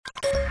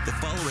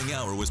following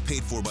hour was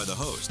paid for by the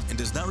host and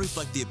does not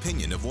reflect the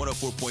opinion of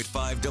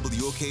 104.5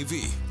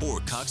 WOKV or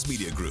Cox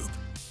Media Group.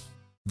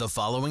 The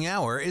following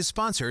hour is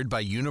sponsored by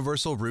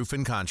Universal Roof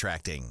and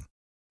Contracting.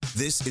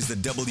 This is the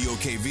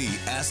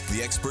WOKV Ask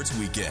the Experts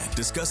Weekend,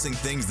 discussing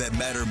things that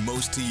matter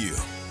most to you.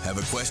 Have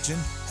a question?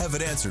 Have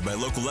it answered by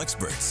local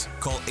experts.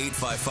 Call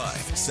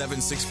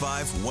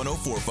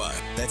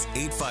 855-765-1045. That's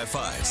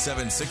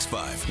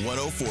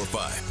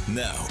 855-765-1045.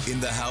 Now,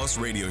 In the House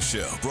radio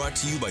show, brought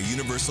to you by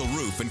Universal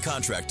Roof and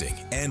Contracting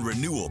and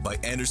Renewal by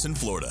Anderson,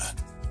 Florida.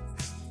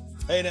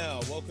 Hey now,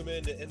 welcome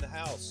into In the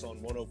House on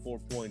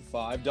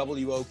 104.5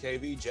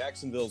 WOKV,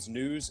 Jacksonville's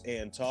news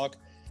and talk.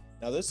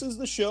 Now, this is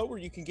the show where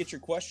you can get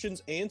your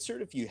questions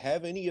answered if you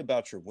have any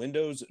about your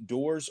windows,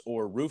 doors,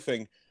 or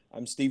roofing.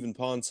 I'm Stephen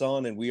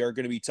Ponson, and we are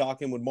going to be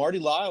talking with Marty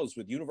Lyles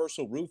with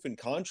Universal Roof and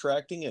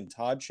Contracting and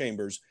Todd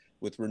Chambers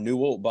with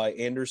Renewal by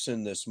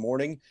Anderson this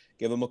morning.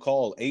 Give them a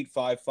call,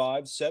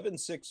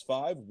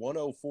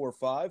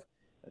 855-765-1045.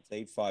 That's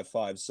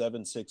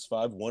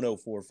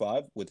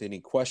 855-765-1045 with any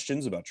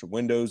questions about your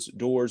windows,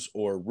 doors,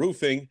 or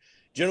roofing.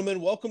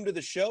 Gentlemen, welcome to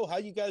the show. How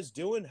you guys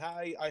doing?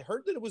 I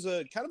heard that it was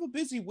a kind of a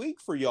busy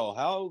week for y'all.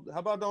 How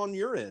about on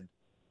your end?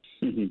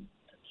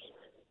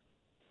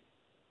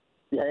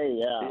 Yeah,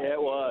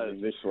 it was.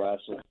 This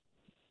last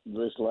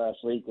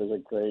week was a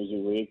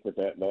crazy week, but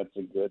that's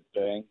a good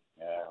thing.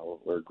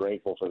 We're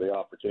grateful for the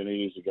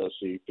opportunities to go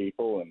see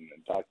people and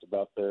talk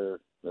about their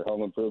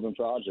home improvement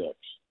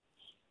projects.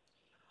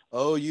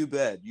 Oh, you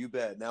bet.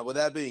 Now, with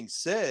that being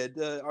said,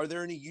 are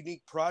there any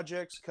unique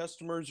projects,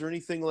 customers, or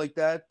anything like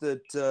that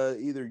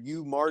either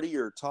you, Marty,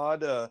 or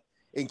Todd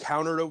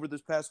encountered over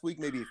this past week?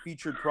 Maybe a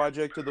featured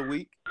project of the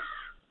week?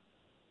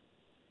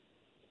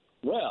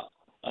 Well,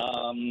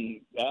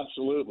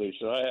 absolutely.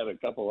 So I had a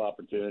couple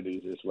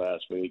opportunities this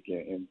last week,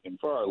 and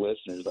for our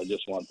listeners, I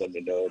just want them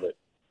to know that,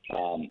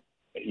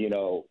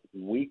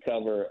 we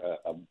cover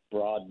a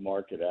broad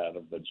market out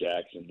of the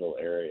Jacksonville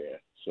area.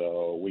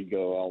 So we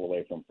go all the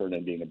way from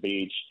Fernandina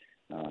Beach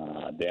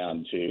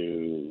down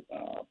to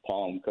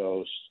Palm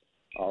Coast,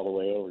 all the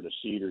way over to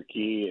Cedar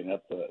Key and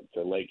up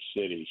to Lake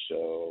City.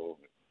 So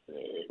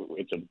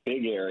it's a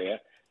big area,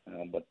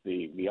 but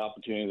the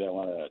opportunity that I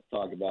want to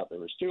talk about, there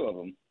was two of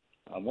them.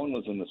 One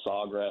was in the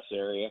Sawgrass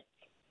area,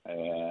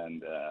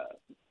 and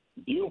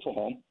beautiful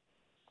home,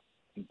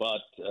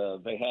 but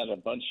they had a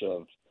bunch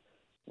of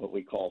what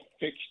we call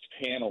fixed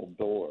panel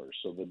doors.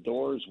 So the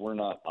doors were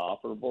not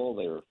operable.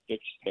 They were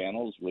fixed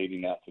panels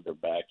leading out to their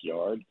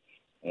backyard,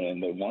 and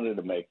they wanted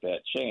to make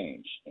that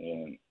change.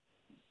 And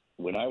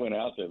when I went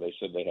out there, they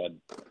said they had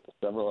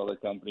several other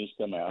companies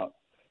come out,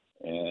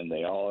 and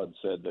they all had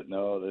said that,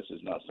 no, this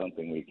is not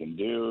something we can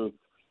do.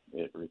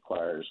 It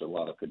requires a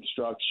lot of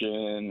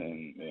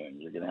construction, and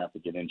you're going to have to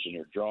get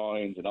engineer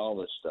drawings and all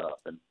this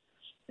stuff.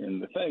 And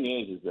the thing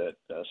is that,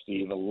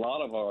 Steve, a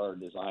lot of our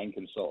design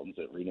consultants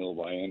at Renewal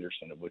by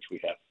Anderson, of which we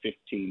have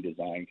 15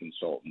 design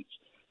consultants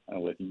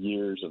with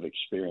years of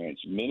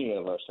experience, many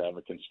of us have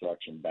a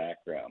construction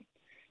background.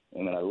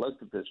 And when I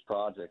looked at this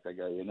project, I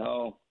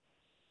go,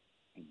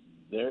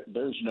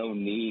 there's no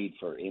need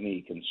for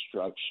any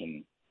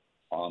construction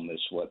on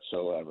this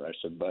whatsoever. I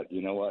said, but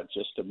you know what,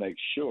 just to make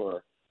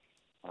sure,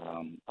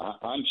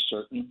 I'm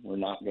certain we're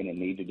not going to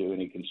need to do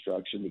any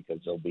construction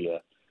because there'll be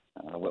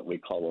what we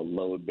call a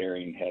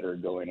load-bearing header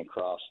going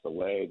across the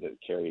way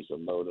that carries the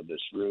load of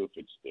this roof.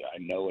 I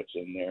know it's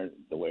in there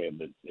the way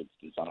that it's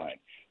designed.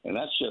 And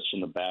that's just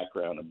from the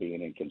background of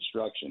being in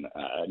construction.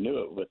 I knew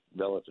it with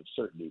relative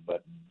certainty,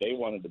 but they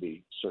wanted to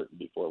be certain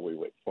before we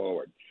went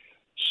forward.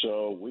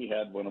 So we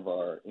had one of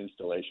our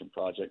installation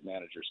project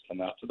managers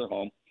come out to the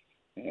home,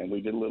 and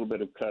we did a little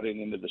bit of cutting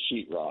into the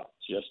sheetrock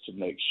just to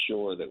make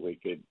sure that we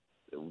could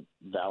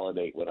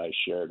validate what I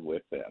shared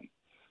with them.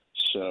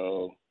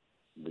 So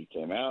we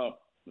came out,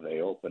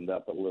 they opened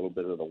up a little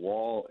bit of the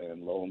wall,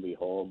 and lo and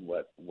behold,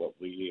 what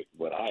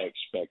I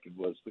expected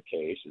was the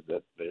case, is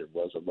that there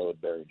was a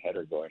load-bearing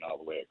header going all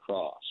the way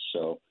across.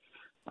 So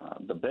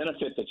the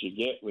benefit that you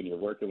get when you're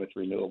working with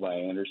Renewal by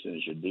Anderson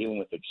is you're dealing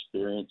with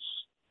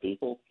experienced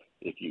people.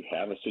 If you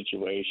have a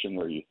situation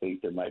where you think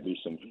there might be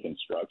some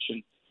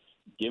construction,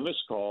 give us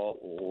a call,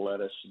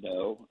 let us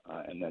know,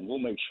 and then we'll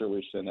make sure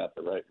we send out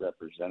the right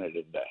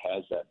representative that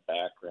has that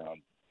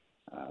background,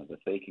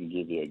 that they can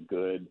give you a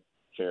good,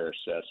 fair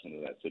assessment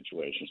of that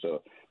situation.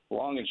 So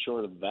long and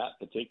short of that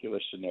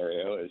particular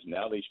scenario is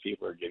now these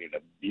people are getting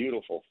a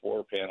beautiful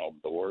 4-panel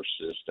door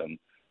system,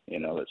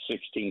 that's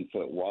 16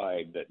 foot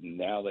wide, that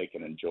now they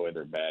can enjoy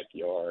their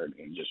backyard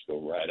and just go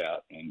right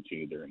out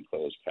into their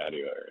enclosed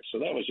patio area. So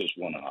that was just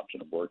one option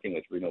of working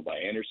with Renewal by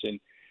Anderson.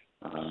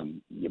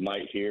 You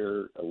might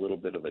hear a little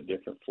bit of a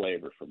different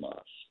flavor from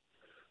us.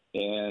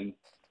 And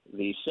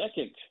the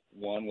second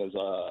one was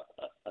a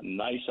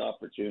nice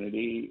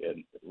opportunity,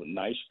 a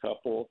nice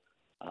couple.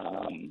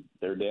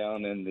 They're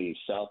down in the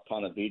South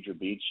Ponte Vedra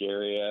Beach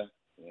area,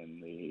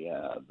 in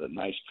the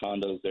nice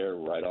condos there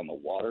right on the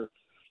water.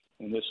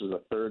 And this was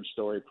a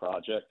 3rd-story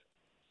project.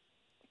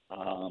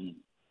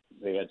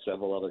 They had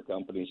several other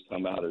companies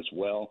come out as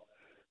well.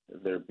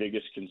 Their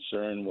biggest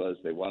concern was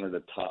they wanted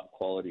a top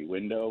quality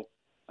window.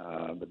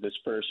 But this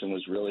person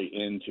was really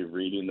into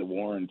reading the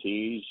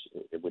warranties,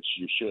 which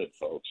you should,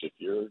 folks. If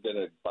you're going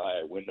to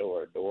buy a window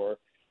or a door,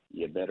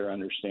 you better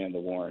understand the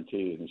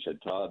warranties. And he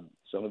said, Todd,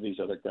 some of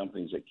these other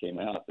companies that came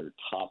out, they're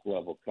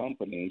top-level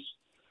companies.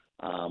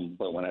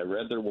 But when I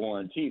read their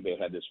warranty, they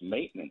had this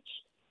maintenance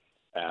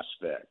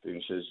aspect. And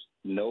he says,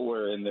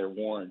 nowhere in their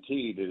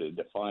warranty did it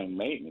define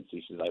maintenance.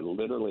 He says, I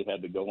literally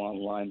had to go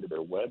online to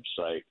their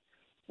website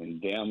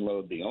and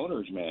download the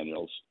owner's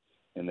manuals.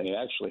 And they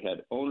actually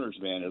had owner's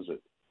manuals that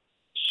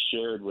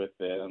shared with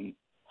them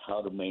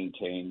how to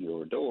maintain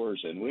your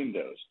doors and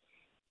windows.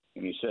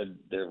 And he said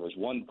there was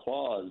one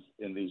clause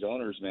in these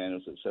owner's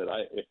manuals that said,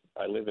 if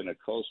I live in a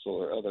coastal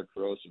or other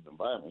corrosive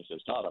environment, he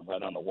says, Todd, I'm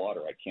right on the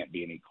water. I can't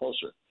be any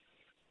closer.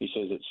 He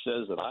says it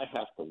says that I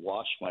have to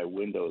wash my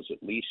windows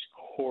at least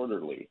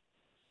quarterly,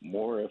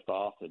 more if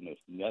often if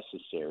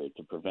necessary,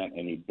 to prevent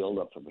any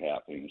buildup from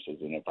happening. He says,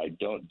 and if I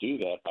don't do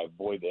that, I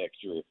void the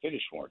exterior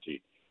finish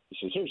warranty. He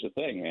says, here's the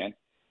thing, man.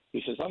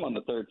 He says, I'm on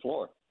the third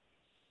floor.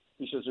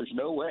 He says, there's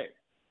no way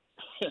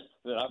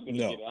that I'm going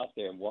to get out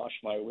there and wash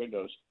my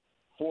windows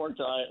four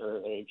times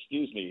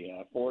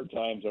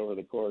over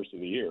the course of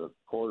the year,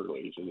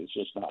 quarterly. He said, it's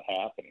just not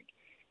happening.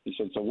 He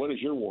said, so what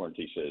does your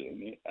warranty say?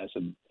 And I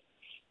said,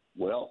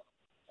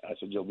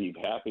 you'll be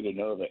happy to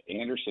know that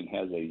Andersen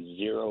has a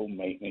zero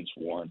maintenance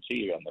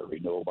warranty on the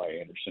Renewal by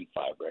Andersen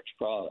Fibrex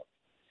product.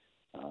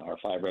 Our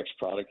Fibrex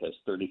product has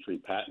 33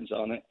 patents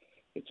on it.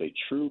 It's a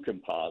true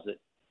composite.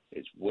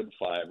 It's wood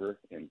fiber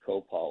and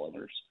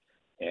copolymers.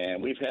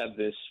 And we've had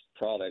this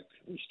product,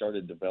 we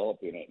started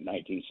developing it in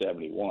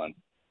 1971.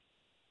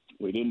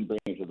 We didn't bring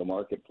it to the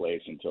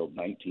marketplace until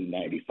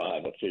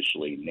 1995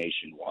 officially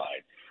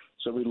nationwide.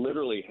 So we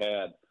literally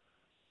had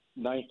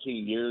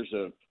 19 years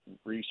of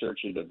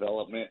research and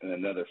development and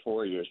another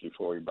 4 years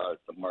before we brought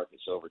it to the market.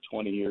 So over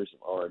 20 years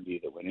of R&D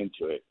that went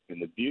into it. And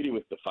the beauty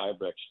with the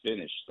Fibrex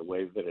finish, the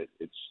way that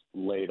it's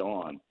laid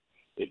on,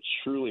 it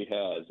truly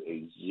has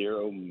a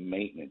zero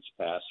maintenance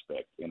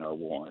aspect in our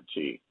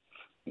warranty.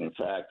 And in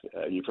fact,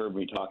 you've heard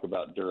me talk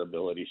about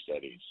durability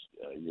studies.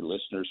 Your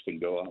listeners can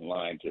go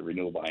online to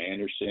Renewal by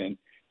Andersen.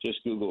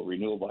 Just Google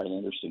Renewal by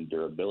Andersen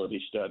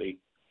durability study,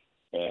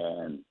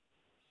 and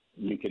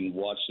you can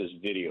watch this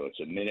video. It's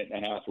a minute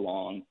and a half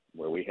long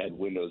where we had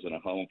windows in a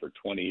home for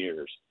 20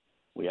 years.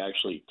 We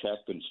actually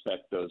tech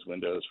inspect those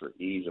windows for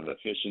ease of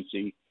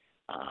efficiency.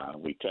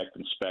 We tech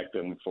inspect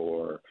them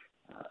for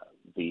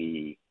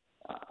the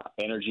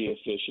energy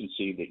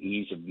efficiency, the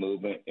ease of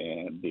movement,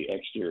 and the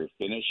exterior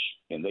finish.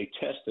 And they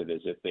tested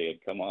as if they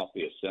had come off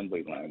the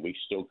assembly line. We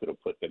still could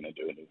have put them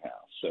into a new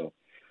house. So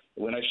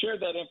when I shared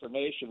that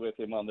information with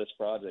him on this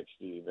project,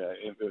 Steve,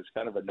 it was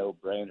kind of a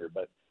no-brainer.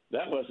 But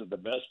that wasn't the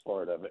best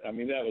part of it. I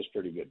mean, that was a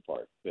pretty good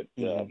part. But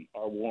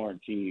our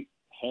warranty,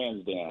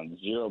 hands down,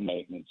 zero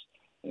maintenance.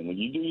 And when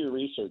you do your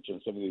research on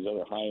some of these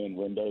other high-end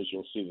windows,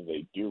 you'll see that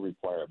they do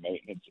require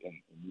maintenance. And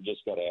you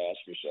just got to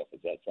ask yourself,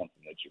 is that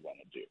something that you want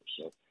to do?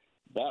 So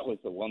that was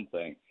the one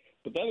thing.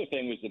 But the other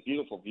thing was the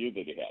beautiful view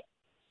that he had.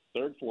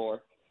 Third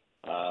floor,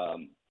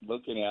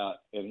 looking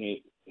out, and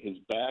his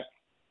back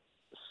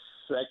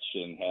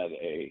section had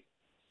a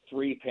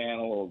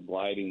 3-panel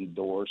gliding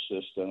door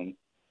system,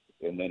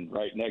 and then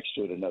right next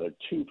to it another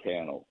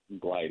 2-panel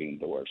gliding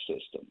door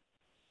system.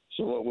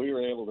 So what we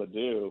were able to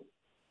do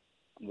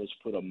was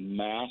put a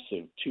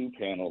massive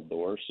 2-panel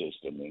door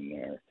system in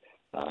there,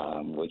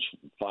 which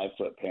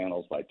 5-foot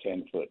panels by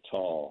 10 foot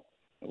tall,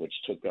 which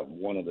took up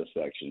one of the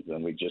sections.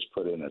 Then we just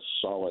put in a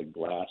solid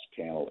glass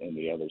panel in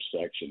the other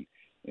section,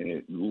 and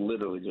it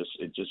literally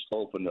just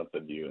opened up the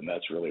view, and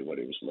that's really what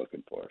he was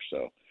looking for.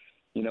 So,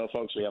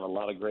 folks, we have a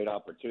lot of great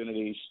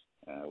opportunities.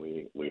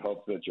 We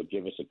hope that you'll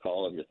give us a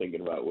call if you're thinking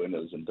about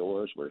windows and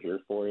doors. We're here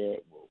for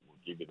you. We'll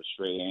give you the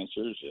straight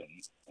answers,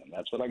 and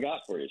that's what I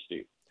got for you,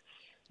 Steve.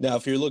 Now,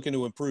 if you're looking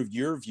to improve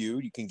your view,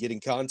 you can get in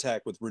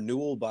contact with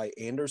Renewal by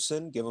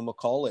Andersen. Give them a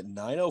call at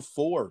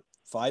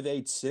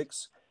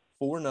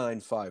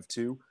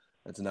 904-586-4952.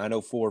 That's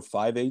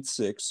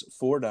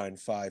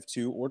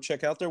 904-586-4952. Or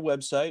check out their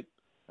website.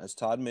 As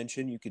Todd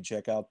mentioned, you can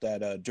check out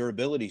that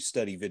durability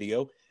study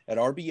video at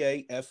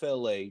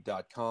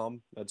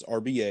rbafla.com. That's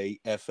rbafla.com.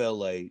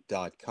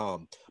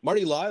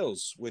 Marty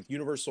Lyles with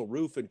Universal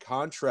Roof and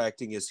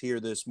Contracting is here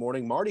this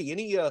morning. Marty,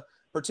 any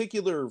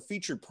particular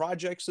featured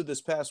projects of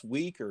this past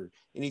week or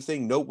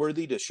anything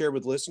noteworthy to share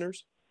with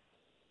listeners?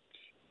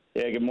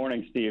 Yeah, good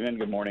morning, Stephen.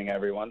 Good morning,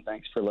 everyone.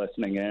 Thanks for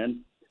listening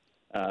in.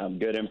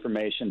 Good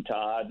information,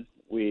 Todd.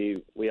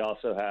 We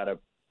also had a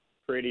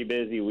pretty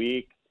busy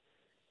week,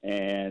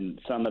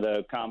 and some of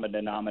the common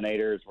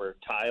denominators were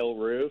tile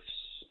roofs,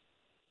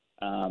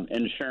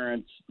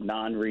 insurance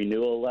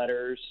non-renewal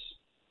letters,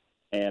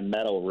 and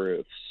metal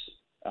roofs.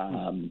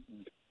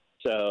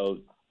 So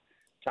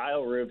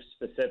tile roofs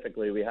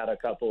specifically, we had a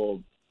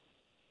couple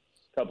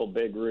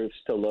big roofs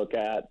to look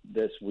at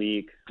this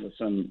week with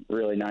some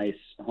really nice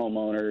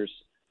homeowners.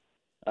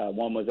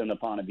 One was in the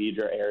Ponte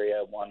Vedra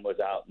area. One was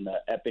out in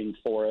the Epping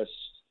Forest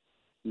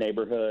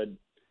neighborhood.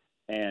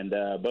 And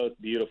both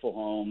beautiful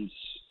homes,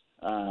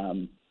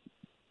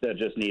 that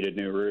just needed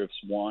new roofs.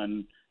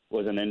 One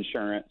was an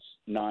insurance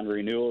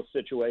non-renewal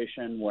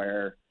situation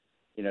where,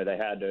 they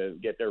had to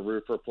get their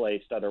roof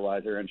replaced,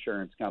 otherwise their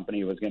insurance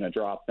company was going to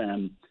drop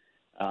them.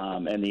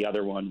 And the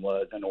other one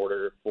was in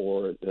order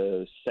for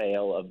the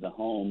sale of the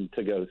home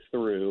to go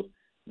through,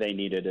 they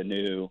needed a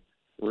new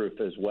roof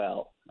as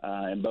well.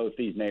 In both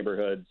these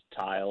neighborhoods,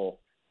 tile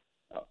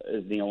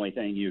is the only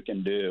thing you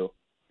can do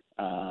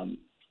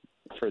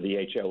for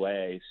the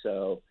HOA.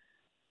 So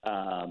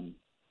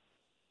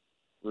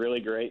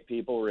really great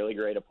people, really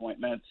great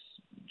appointments,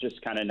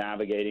 just kind of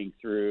navigating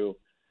through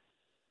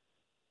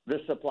the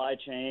supply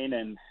chain.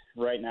 And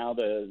right now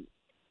the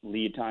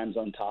lead times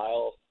on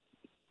tile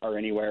are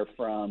anywhere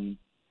from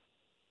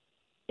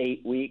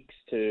 8 weeks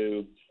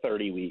to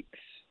 30 weeks.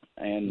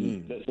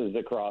 And this is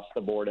across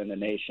the board in the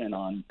nation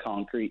on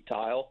concrete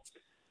tile.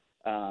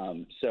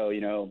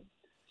 So,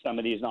 some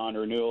of these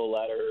non-renewal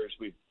letters,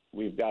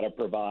 we've got to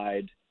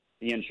provide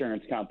the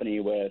insurance company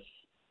with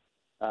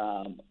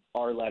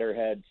our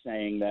letterhead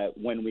saying that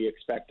when we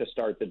expect to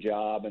start the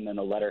job, and then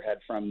a letterhead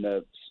from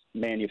the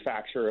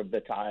manufacturer of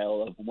the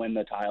tile of when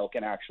the tile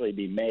can actually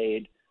be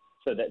made,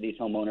 so that these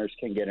homeowners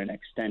can get an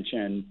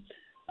extension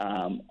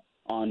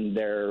on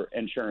their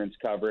insurance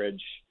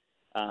coverage.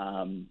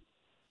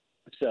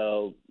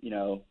 So,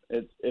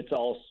 it's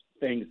all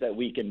things that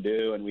we can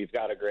do, and we've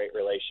got a great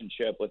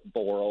relationship with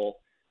Boral,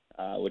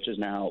 which is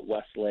now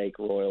Westlake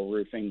Royal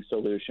Roofing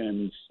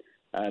Solutions.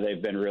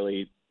 They've been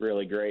really,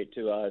 really great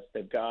to us.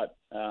 They've got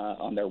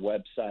on their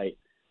website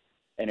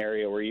an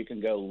area where you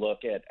can go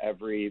look at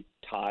every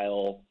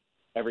tile,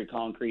 every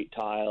concrete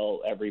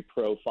tile, every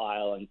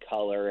profile and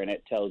color, and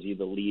it tells you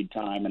the lead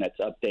time, and it's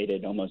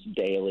updated almost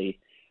daily.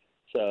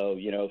 So,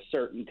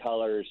 certain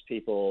colors,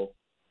 people,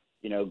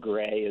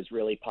 gray is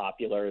really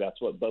popular.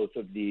 That's what both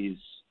of these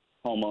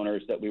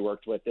homeowners that we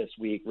worked with this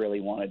week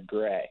really wanted,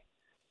 gray.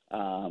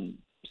 So,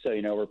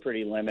 we're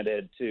pretty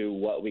limited to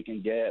what we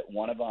can get.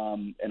 One of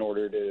them, in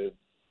order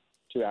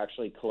to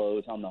actually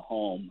close on the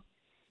home,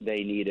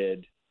 they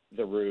needed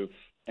the roof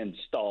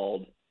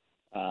installed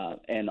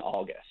in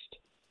August.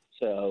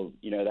 So,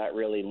 that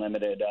really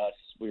limited us.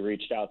 We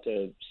reached out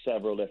to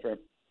several different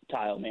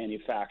tile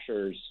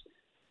manufacturers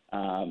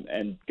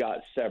and got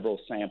several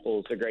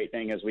samples. The great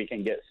thing is we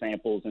can get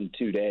samples in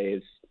 2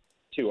 days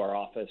to our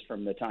office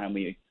from the time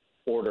we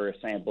order a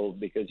sample,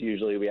 because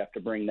usually we have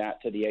to bring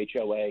that to the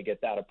HOA,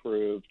 get that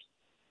approved.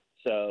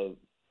 So,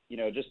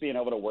 just being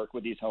able to work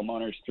with these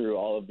homeowners through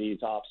all of these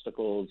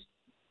obstacles,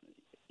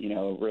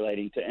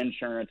 relating to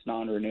insurance,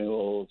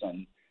 non-renewals,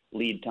 and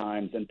lead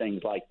times and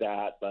things like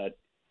that. But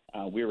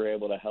we were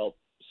able to help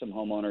some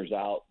homeowners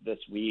out this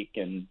week,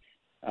 and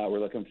we're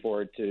looking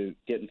forward to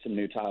getting some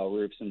new tile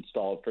roofs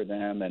installed for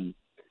them.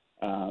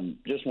 And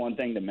just one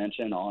thing to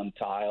mention on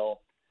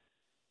tile,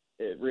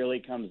 it really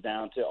comes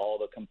down to all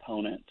the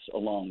components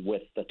along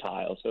with the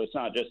tile. So it's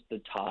not just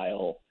the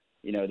tile,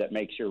 that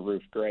makes your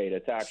roof great.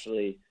 It's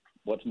actually,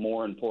 what's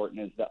more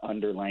important is the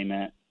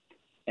underlayment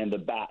and the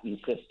batten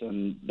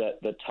system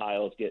that the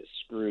tiles get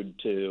screwed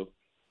to.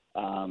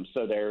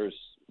 So there's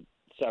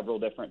several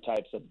different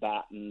types of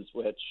battens,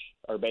 which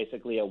are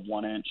basically a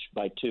 1 inch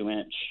by 2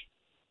 inch,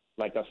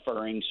 like a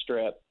furring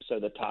strip.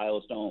 So the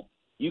tiles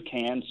you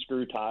can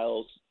screw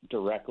tiles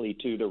directly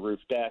to the roof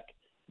deck,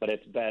 but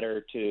it's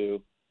better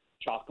to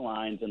chalk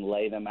lines and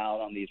lay them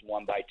out on these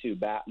 1 by 2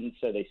 battens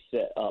so they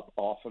sit up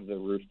off of the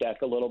roof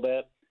deck a little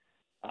bit.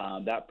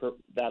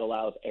 That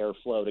allows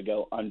airflow to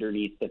go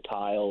underneath the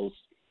tiles,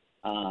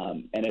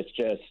 and it's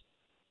just,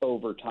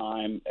 over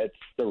time,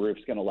 the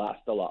roof's going to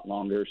last a lot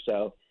longer.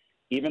 So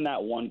even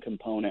that one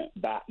component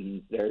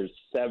batten, there's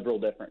several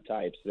different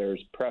types.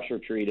 There's pressure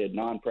treated,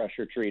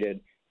 non-pressure treated,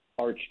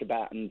 arched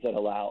battens that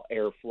allow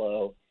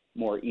airflow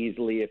more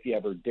easily. If you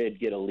ever did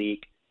get a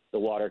leak, the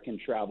water can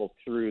travel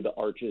through the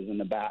arches and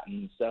the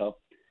battens. So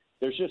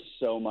there's just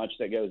so much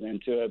that goes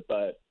into it,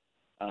 but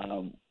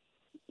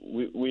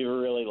we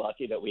were really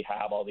lucky that we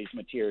have all these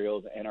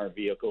materials in our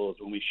vehicles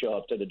when we show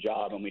up to the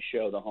job, and we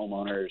show the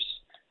homeowners,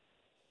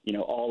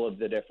 all of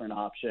the different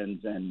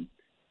options. And,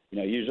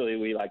 usually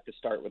we like to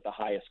start with the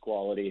highest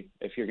quality.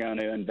 If you're going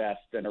to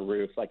invest in a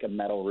roof, like a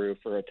metal roof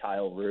or a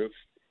tile roof,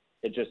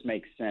 it just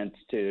makes sense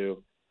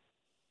to,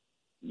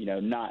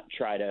 not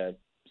try to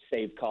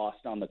save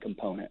cost on the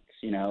components.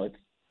 It's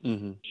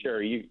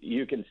sure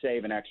you can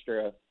save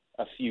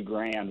a few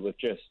grand with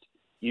just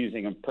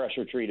using a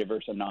pressure treated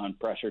versus a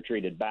non-pressure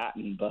treated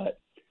batten, but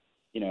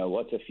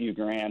what's a few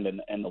grand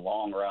in the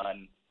long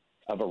run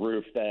of a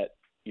roof that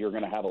you're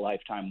going to have a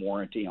lifetime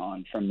warranty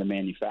on from the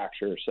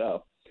manufacturer?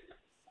 So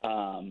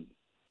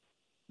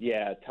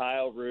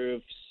tile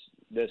roofs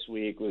this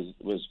week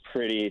was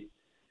pretty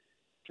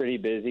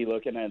busy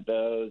looking at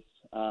those.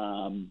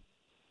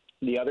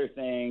 The other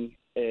thing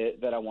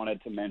that I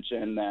wanted to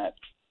mention that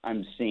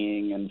I'm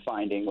seeing and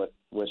finding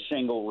with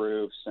shingle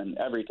roofs and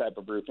every type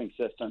of roofing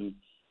system,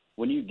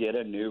 when you get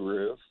a new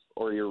roof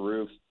or your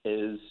roof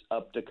is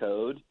up to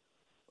code,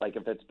 like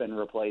if it's been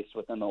replaced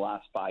within the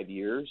last 5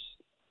 years,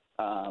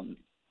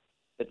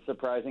 it's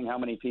surprising how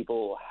many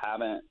people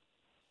haven't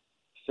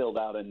filled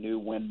out a new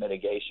wind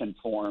mitigation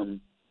form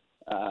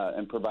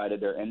and provided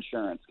their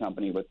insurance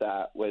company with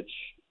that,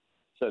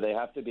 so they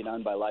have to be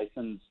done by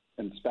licensed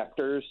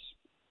inspectors.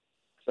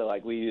 So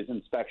like we use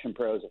Inspection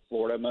Pros of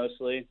Florida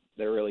mostly.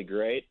 They're really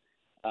great.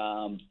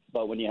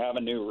 But when you have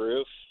a new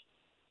roof,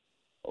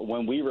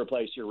 when we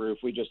replace your roof,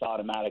 we just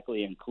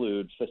automatically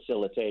include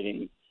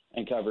facilitating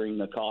and covering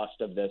the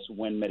cost of this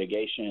wind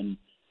mitigation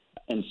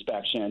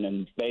inspection.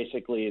 And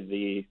basically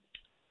the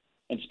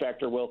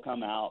inspector will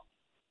come out,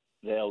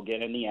 they'll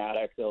get in the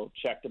attic, they'll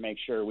check to make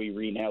sure we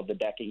re-nailed the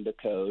decking to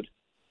code.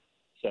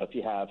 So if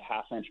you have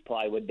 1/2-inch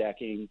plywood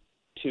decking,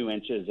 2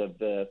 inches of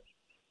the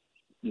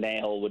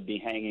nail would be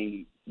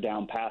hanging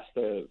down past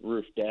the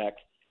roof deck.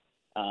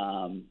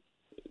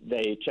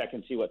 They check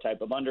and see what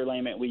type of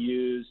underlayment we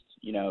used,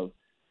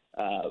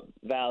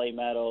 valley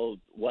metal,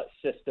 what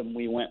system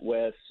we went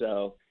with.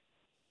 So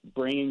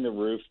bringing the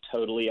roof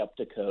totally up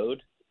to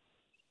code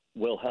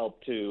will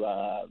help to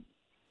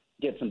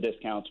get some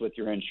discounts with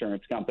your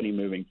insurance company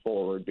moving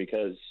forward,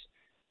 because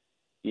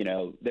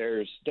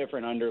there's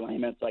different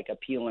underlayments, like a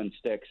peel and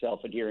stick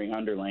self-adhering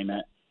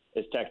underlayment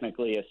is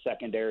technically a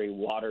secondary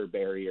water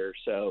barrier,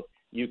 so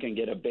you can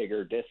get a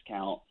bigger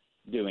discount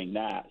doing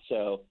that.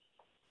 So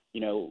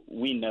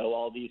we know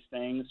all these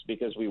things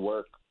because we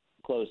work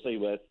closely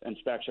with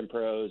Inspection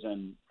Pros,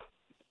 and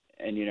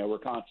we're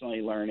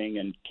constantly learning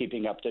and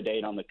keeping up to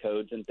date on the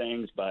codes and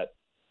things. But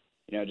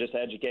just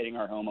educating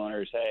our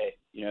homeowners, hey,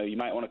 you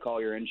might want to call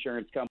your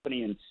insurance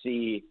company and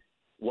see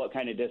what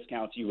kind of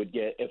discounts you would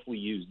get if we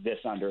use this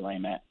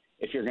underlayment.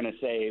 If you're going to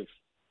save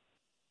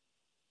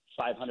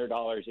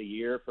 $500 a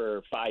year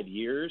for 5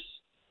 years,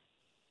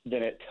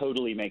 then it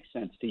totally makes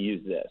sense to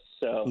use this.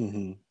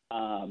 So,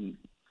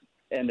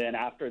 and then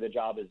after the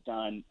job is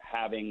done,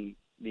 having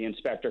the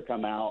inspector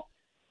come out,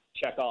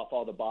 check off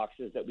all the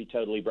boxes that we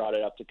totally brought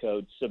it up to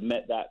code,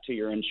 submit that to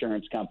your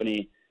insurance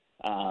company,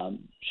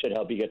 should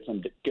help you get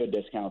some good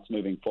discounts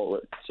moving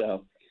forward.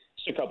 So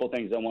just a couple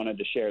things I wanted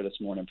to share this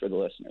morning for the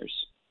listeners.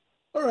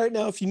 All right.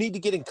 Now, if you need to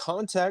get in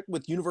contact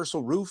with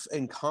Universal Roof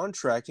and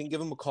Contracting,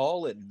 give them a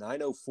call at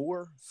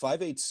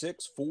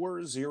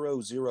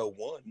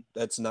 904-586-4001.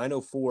 That's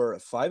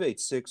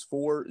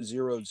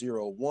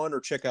 904-586-4001,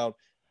 or check out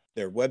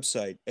their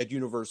website at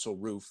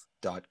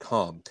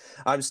universalroof.com.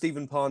 I'm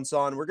Stephen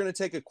Ponson. We're going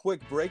to take a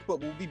quick break, but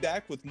we'll be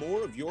back with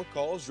more of your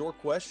calls, your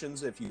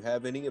questions. If you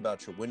have any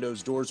about your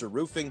windows, doors, or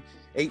roofing,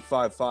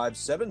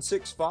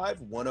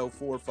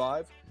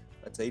 855-765-1045.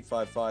 That's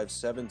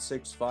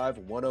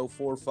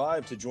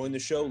 855-765-1045 to join the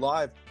show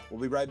live. We'll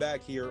be right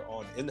back here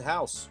on In the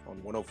House on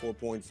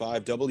 104.5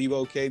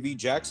 WOKV,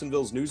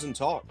 Jacksonville's News and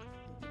Talk.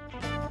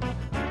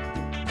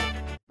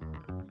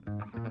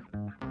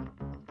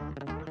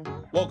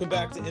 Welcome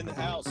back to In the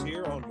House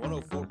here on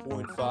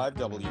 104.5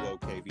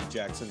 WOKV,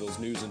 Jacksonville's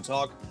News and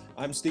Talk.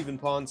 I'm Stephen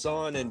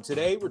Ponson, and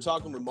today we're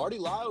talking with Marty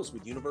Lyles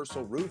with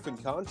Universal Roof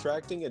and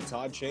Contracting and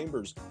Todd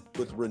Chambers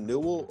with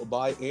Renewal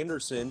by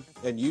Anderson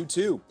and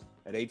U2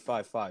 at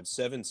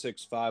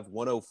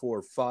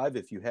 855-765-1045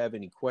 if you have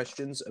any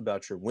questions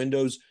about your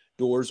windows,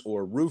 doors,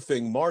 or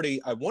roofing. Marty,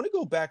 I want to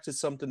go back to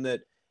something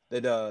that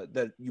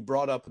you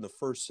brought up in the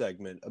first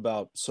segment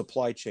about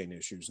supply chain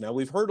issues. Now,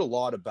 we've heard a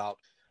lot about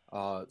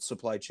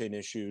supply chain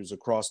issues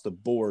across the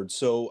board.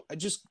 So I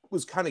just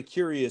was kind of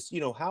curious,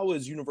 how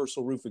is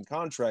Universal Roof and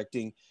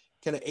Contracting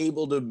kind of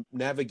able to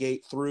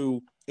navigate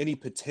through any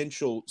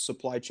potential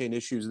supply chain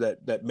issues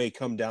that may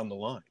come down the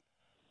line?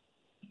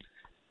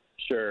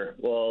 Sure.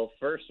 Well,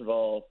 first of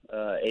all,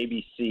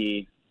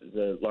 ABC,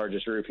 the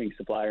largest roofing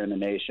supplier in the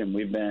nation,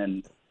 we've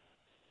been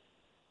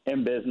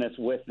in business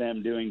with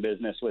them, doing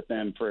business with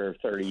them for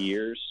 30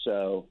 years.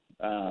 So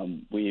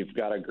we've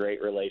got a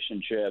great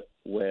relationship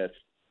with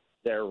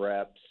their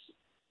reps,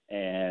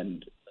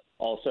 and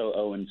also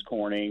Owens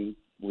Corning.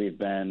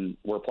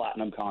 We're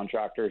platinum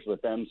contractors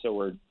with them, so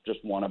we're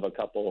just one of a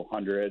couple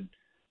hundred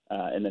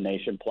in the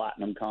nation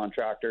platinum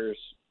contractors.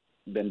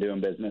 Been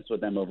doing business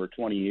with them over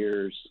 20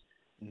 years.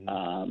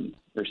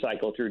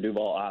 Recycle through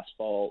Duval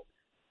Asphalt.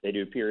 They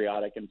do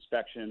periodic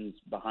inspections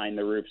behind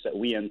the roofs that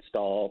we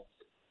install.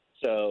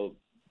 So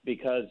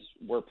because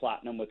we're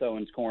platinum with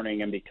Owens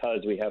Corning, and because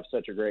we have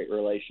such a great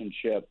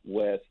relationship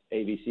with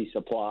ABC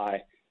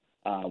Supply,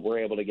 we're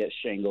able to get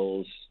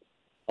shingles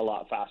a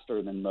lot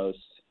faster than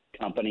most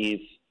companies,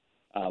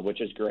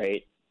 which is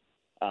great.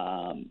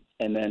 And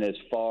then as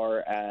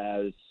far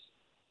as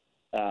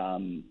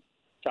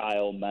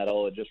tile,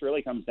 metal, it just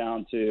really comes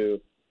down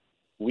to,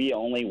 we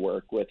only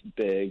work with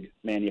big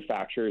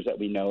manufacturers that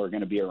we know are going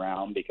to be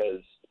around,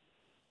 because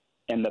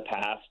in the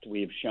past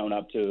we've shown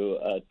up to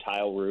a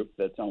tile roof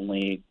that's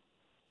only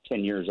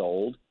 10 years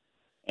old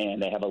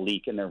and they have a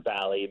leak in their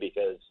valley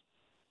because,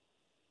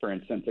 for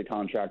instance, a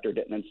contractor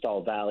didn't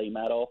install valley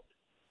metal.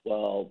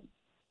 Well,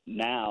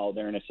 now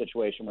they're in a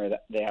situation where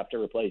they have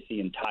to replace the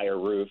entire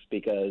roof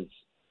because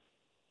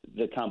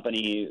the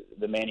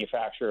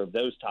manufacturer of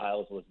those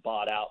tiles was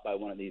bought out by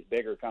one of these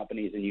bigger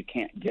companies, and you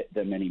can't get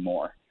them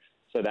anymore.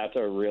 So that's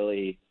a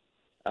really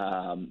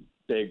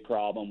big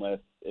problem with,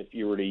 if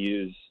you were to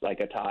use like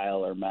a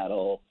tile or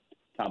metal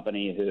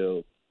company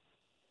who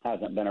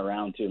hasn't been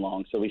around too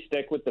long. So we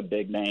stick with the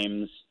big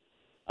names.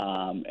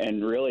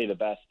 And really the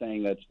best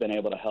thing that's been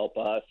able to help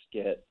us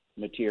get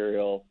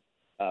material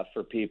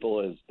for people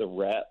is the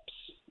reps,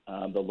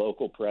 the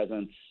local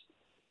presence.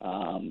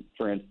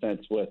 For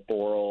instance, with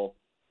Boral,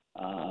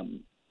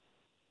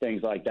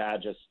 things like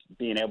that, just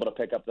being able to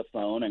pick up the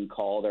phone and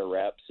call their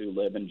reps who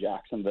live in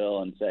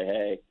Jacksonville and say,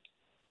 hey,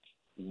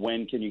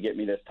 when can you get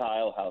me this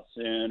tile? How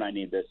soon? I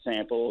need this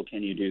sample.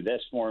 Can you do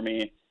this for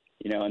me?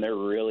 And they're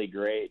really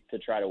great to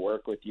try to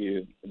work with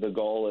you. The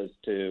goal is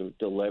to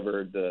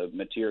deliver the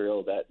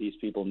material that these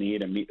people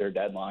need and meet their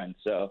deadlines.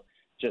 So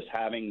just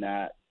having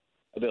that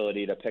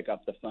ability to pick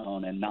up the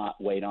phone and not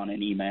wait on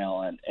an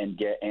email and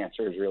get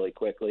answers really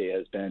quickly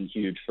has been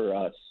huge for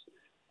us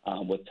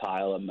with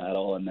tile and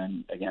metal. And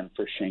then, again,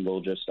 for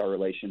shingle, just our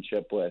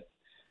relationship with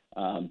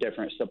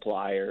different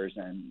suppliers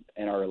and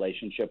our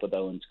relationship with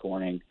Owens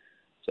Corning.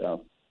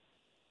 So.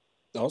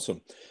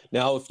 Awesome.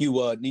 Now, if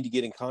you need to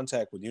get in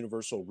contact with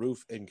Universal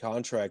Roof and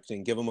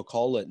Contracting, give them a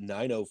call at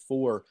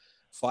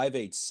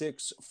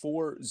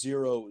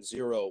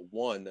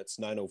 904-586-4001. That's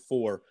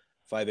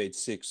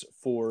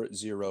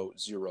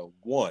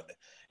 904-586-4001.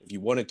 If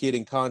you want to get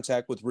in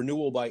contact with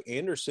Renewal by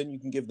Anderson, you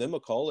can give them a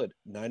call at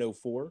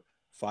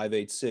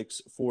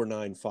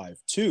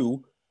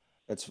 904-586-4952.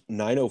 That's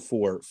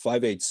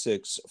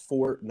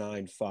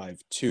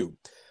 904-586-4952.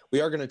 We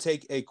are going to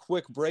take a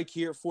quick break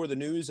here for the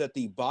news at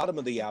the bottom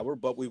of the hour,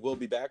 but we will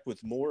be back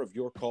with more of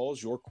your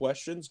calls, your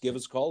questions. Give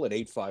us a call at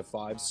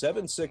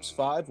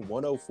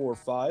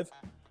 855-765-1045.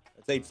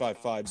 That's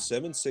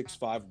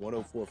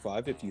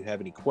 855-765-1045. If you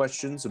have any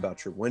questions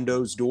about your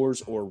windows,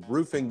 doors, or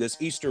roofing this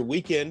Easter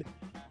weekend,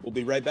 we'll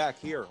be right back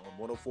here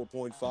on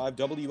 104.5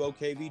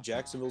 WOKV,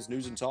 Jacksonville's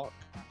News and Talk.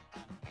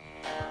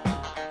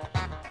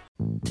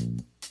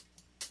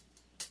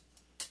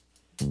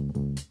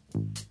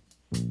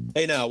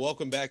 Hey now,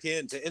 welcome back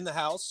to In the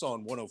House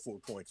on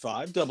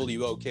 104.5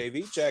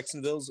 WOKV,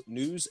 Jacksonville's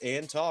News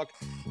and Talk.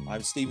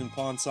 I'm Stephen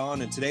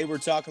Ponson, and today we're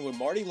talking with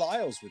Marty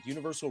Lyles with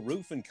Universal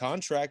Roof and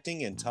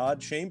Contracting and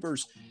Todd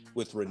Chambers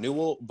with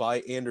Renewal by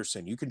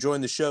Anderson. You can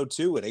join the show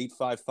too at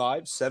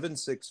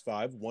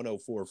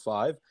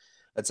 855-765-1045.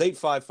 That's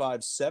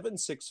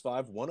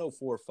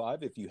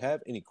 855-765-1045 if you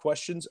have any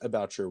questions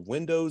about your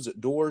windows,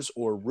 doors,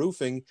 or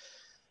roofing.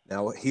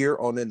 Now, here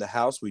on In the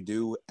House, we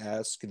do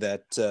ask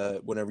that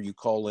whenever you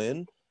call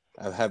in,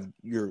 have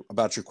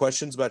about your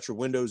questions about your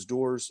windows,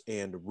 doors,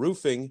 and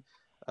roofing.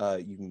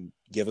 You can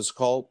give us a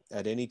call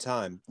at any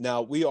time.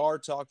 Now, we are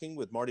talking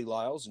with Marty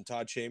Lyles and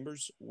Todd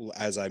Chambers,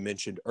 as I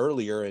mentioned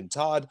earlier. And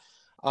Todd,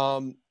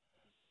 Florida's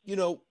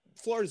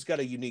got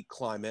a unique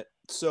climate.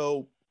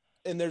 So,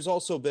 and there's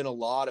also been a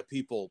lot of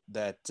people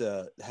that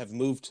have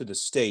moved to the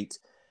state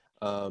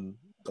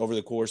over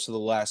the course of the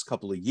last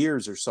couple of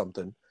years or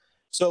something.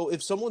 So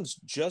if someone's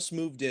just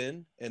moved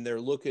in and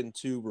they're looking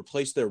to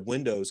replace their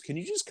windows, can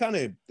you just kind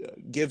of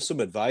give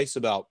some advice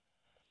about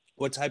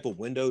what type of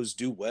windows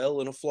do well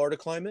in a Florida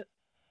climate?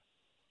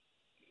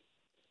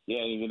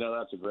 Yeah,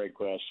 that's a great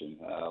question.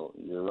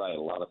 You're right.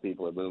 A lot of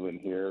people are moving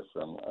here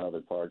from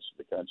other parts of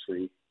the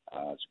country.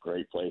 It's a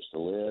great place to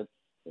live,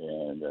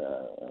 and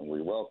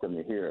we welcome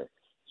you here.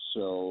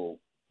 So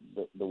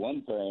the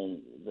one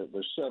thing,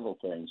 there's several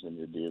things when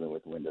you're dealing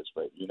with windows,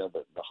 but,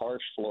 the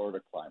harsh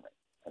Florida climate.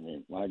 I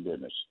mean, my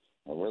goodness,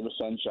 we're the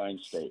Sunshine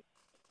State.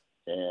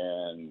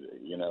 And,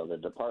 the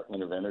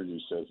Department of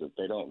Energy says that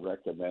they don't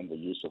recommend the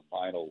use of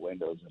vinyl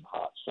windows in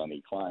hot,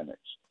 sunny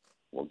climates.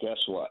 Well,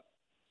 guess what?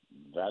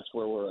 That's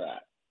where we're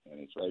at. And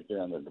it's right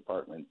there on the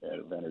Department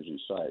of Energy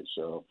site.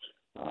 So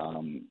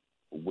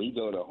we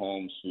go to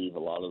homes, Steve, a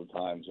lot of the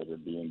times that are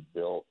being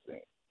built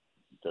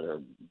that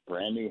are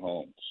brand new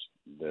homes.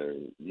 They're,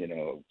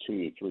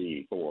 2,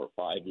 3, 4,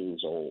 5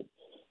 years old.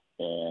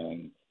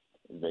 And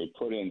they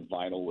put in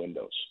vinyl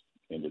windows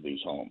into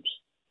these homes.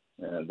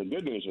 And the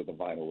good news with the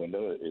vinyl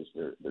window is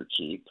they're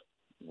cheap.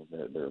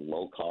 They're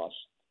low-cost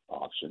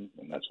option,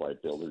 and that's why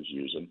builders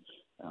use them.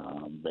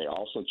 They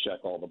also check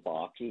all the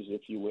boxes,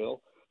 if you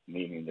will,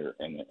 meaning they're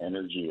an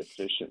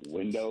energy-efficient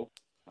window.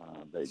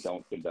 They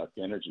don't conduct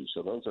energy.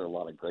 So those are a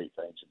lot of great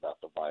things about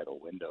the vinyl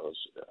windows,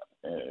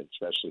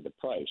 especially the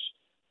price.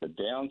 The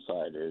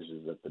downside is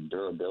that the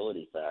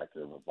durability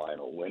factor of a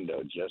vinyl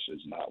window just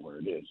is not where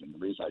it is. And the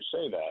reason I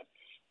say that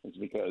is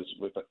because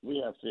we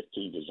have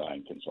 15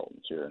 design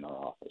consultants here in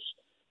our office.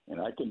 And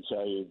I can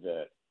tell you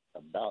that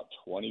about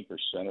 20%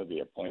 of the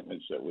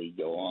appointments that we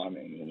go on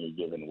in any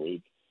given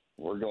week,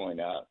 we're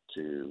going out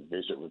to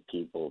visit with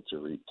people to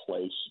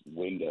replace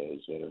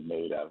windows that are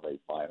made out of a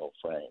vinyl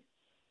frame.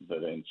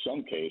 But in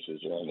some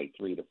cases, they're only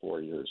 3 to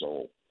 4 years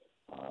old.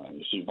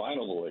 You see,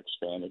 vinyl will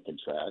expand and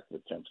contract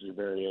with temperature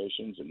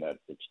variations, and that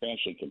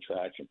expansion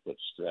contraction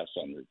puts stress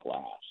on your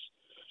glass.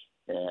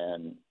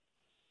 And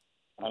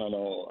I don't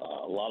know,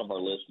 a lot of our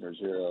listeners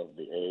here are of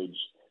the age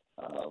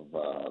of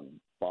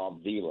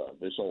Bob Vila,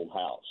 This Old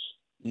House.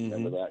 Mm-hmm.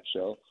 Remember that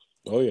show?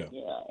 Oh, yeah.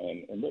 Yeah,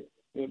 and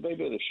they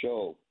did a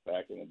show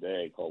back in the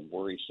day called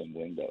Worrisome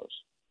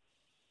Windows.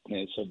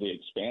 And so the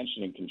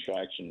expansion and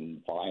contraction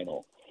in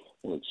vinyl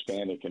will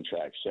expand and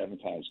contract 7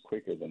 times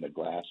quicker than the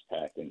glass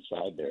pack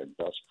inside there,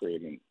 thus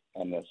creating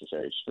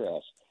unnecessary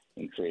stress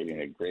and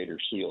creating a greater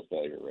seal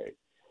failure rate.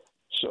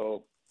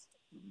 So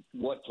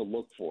what to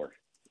look for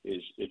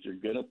is, if you're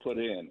going to put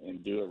in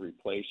and do a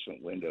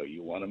replacement window,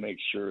 you want to make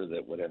sure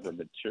that whatever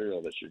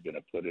material that you're going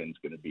to put in is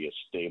going to be a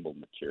stable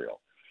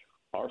material.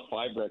 Our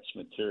Fibrex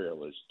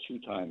material is 2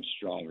 times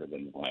stronger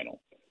than vinyl.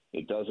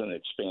 It doesn't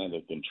expand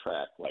and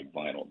contract like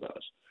vinyl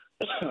does.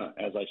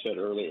 As I said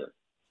earlier,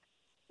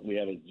 we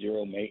have a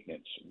 0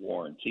 maintenance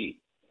warranty.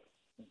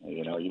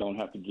 You know, you don't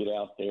have to get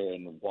out there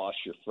and wash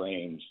your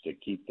frames to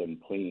keep them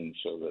clean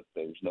so that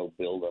there's no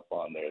buildup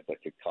on there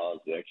that could cause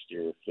the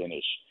exterior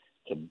finish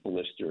to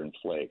blister and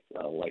flake,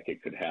 like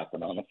it could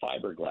happen on a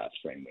fiberglass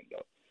frame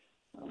window.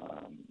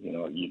 You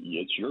know,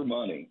 it's your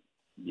money.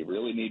 You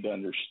really need to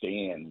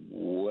understand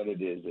what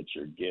it is that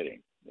you're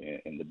getting.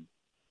 And the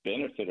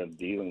benefit of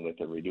dealing with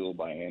a Renewal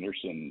by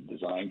Andersen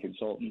design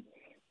consultant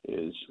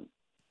is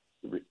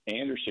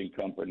Andersen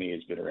Company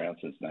has been around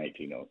since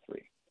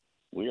 1903.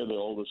 We are the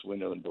oldest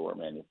window and door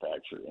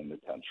manufacturer in the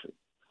country.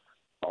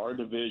 Our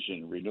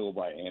division, Renewal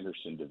by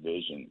Andersen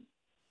division,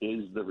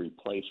 is the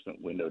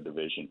replacement window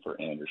division for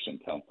Andersen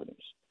Companies.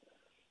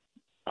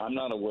 I'm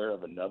not aware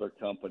of another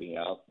company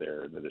out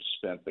there that has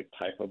spent the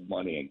type of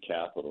money and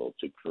capital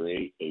to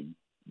create a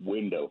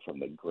window from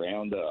the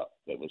ground up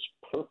that was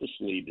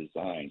purposely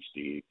designed,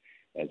 Steve,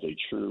 as a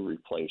true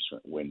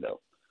replacement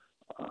window.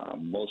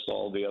 Most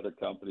all the other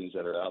companies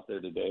that are out there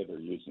today, they're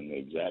using the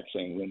exact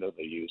same window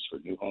they use for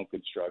new home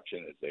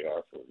construction as they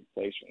are for a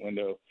replacement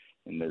window,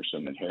 and there's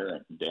some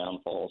inherent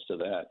downfalls to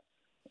that.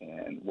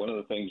 And one of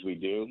the things we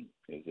do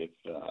is, if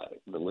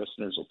the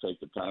listeners will take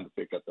the time to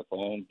pick up the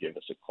phone, give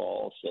us a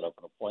call, set up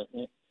an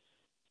appointment,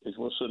 is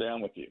we'll sit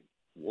down with you.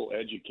 We'll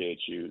educate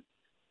you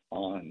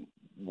on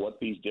what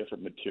these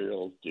different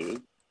materials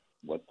do,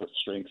 what the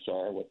strengths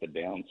are, what the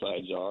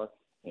downsides are,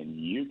 and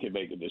you can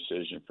make a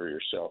decision for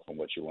yourself on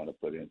what you want to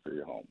put in for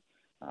your home.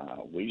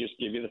 We just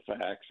give you the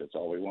facts. That's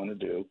all we want to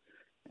do.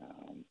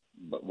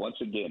 But once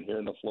again, here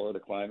in the Florida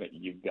climate,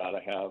 you've got to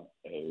have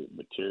a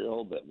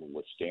material that will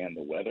withstand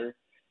the weather.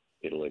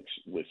 It'll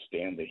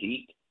withstand the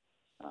heat,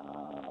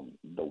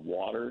 the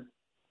water,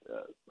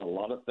 a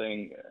lot of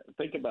things.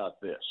 Think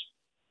about this.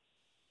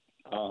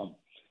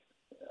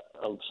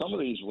 Some of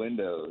these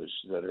windows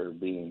that are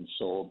being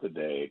sold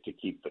today to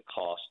keep the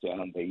cost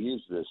down, they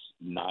use this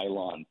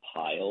nylon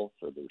pile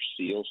for their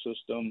seal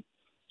system.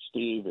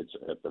 Steve, it's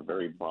at the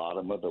very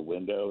bottom of the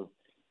window,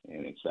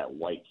 and it's that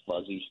white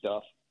fuzzy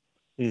stuff.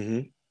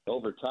 Mm-hmm.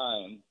 Over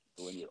time,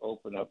 when you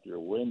open up your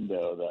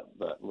window,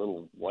 that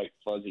little white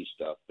fuzzy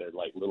stuff, they're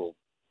like little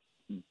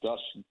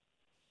dust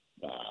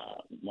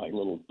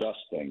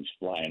things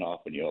flying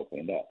off when you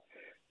open it up.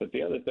 But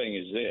the other thing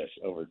is this: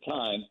 over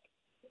time,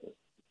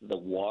 the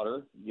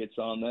water gets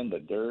on them, the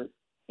dirt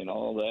and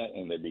all that,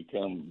 and they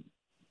become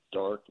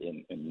dark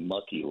and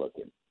mucky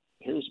looking.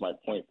 Here's my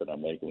point that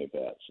I'm making with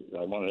that. So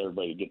I want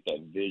everybody to get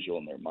that visual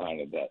in their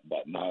mind of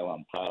that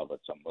nylon pile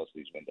that's on most of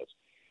these windows.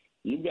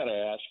 You've got to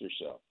ask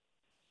yourself,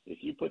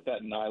 if you put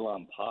that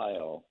nylon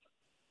pile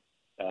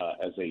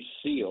as a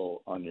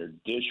seal on your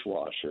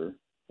dishwasher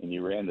and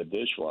you ran the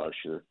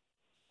dishwasher,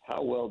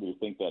 how well do you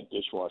think that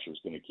dishwasher is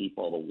going to keep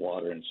all the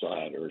water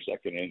inside, or is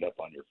that going to end up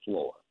on your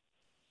floor?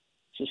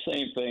 It's the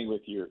same thing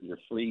with your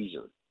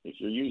freezer. If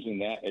you're using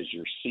that as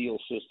your seal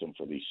system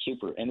for these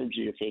super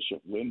energy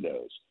efficient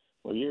windows,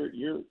 well,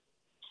 your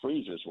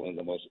freezer is one of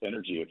the most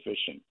energy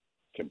efficient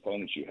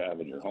components you have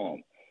in your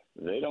home.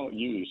 They don't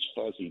use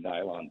fuzzy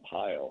nylon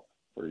pile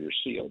for your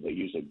seal. They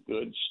use a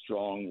good,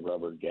 strong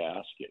rubber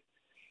gasket.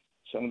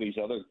 Some of these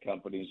other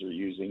companies are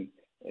using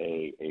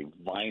a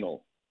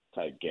vinyl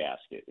type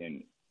gasket.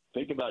 And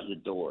think about your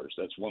doors.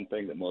 That's one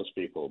thing that most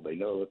people, they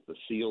know that the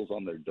seals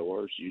on their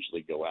doors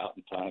usually go out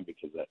in time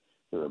because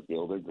they're a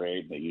builder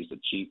grade, and they use a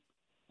cheap,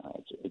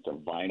 it's a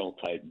vinyl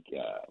type,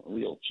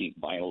 real cheap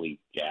vinyl-y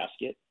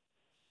gasket.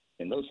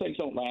 And those things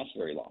don't last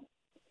very long.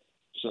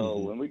 So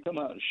when we come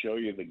out and show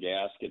you the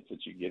gaskets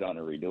that you get on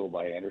a Renewal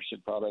by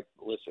Andersen product,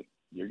 listen,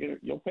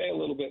 you'll pay a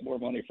little bit more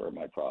money for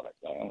my product.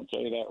 I will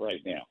tell you that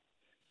right now.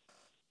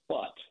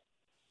 But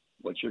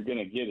what you're going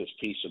to get is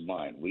peace of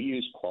mind. We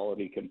use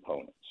quality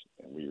components,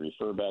 and we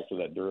refer back to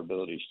that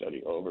durability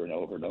study over and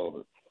over and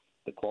over.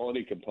 The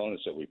quality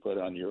components that we put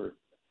on your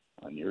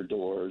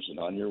doors and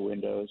on your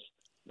windows,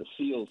 the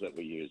seals that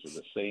we use are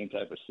the same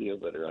type of seal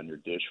that are on your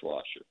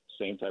dishwasher,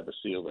 same type of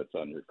seal that's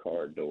on your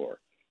car door.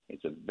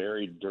 It's a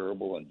very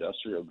durable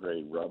industrial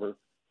grade rubber.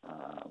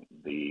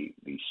 The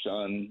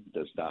sun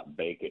does not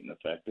bake it and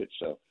affect it.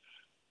 So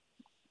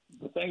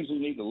the things we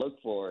need to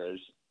look for is,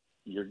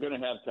 you're going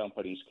to have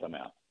companies come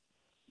out.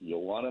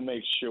 You'll want to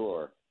make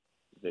sure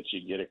that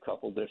you get a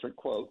couple different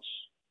quotes.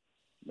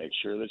 Make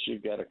sure that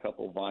you've got a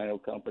couple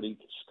vinyl companies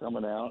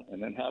coming out,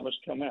 and then have us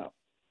come out.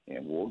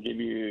 And we'll give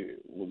you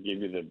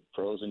the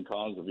pros and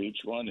cons of each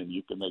one, and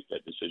you can make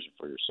that decision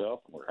for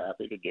yourself. We're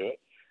happy to do it.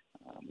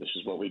 This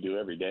is what we do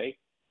every day,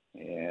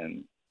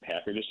 and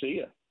happy to see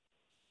you.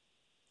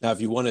 Now, if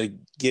you want to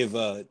give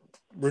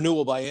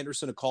Renewal by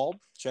Anderson a call,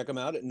 check them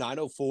out at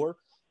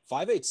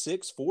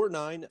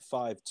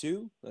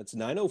 904-586-4952. That's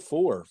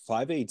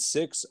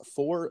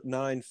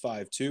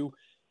 904-586-4952.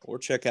 Or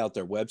check out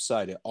their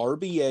website at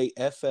rbafla.com.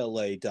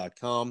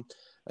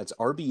 That's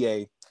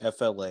rbafla.com.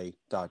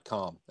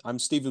 I'm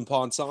Stephen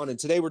Ponson, and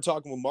today we're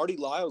talking with Marty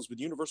Lyles with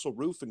Universal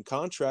Roof and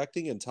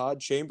Contracting and Todd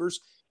Chambers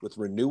with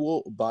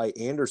Renewal by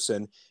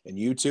Anderson. And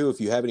you too,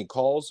 if you have any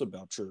calls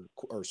about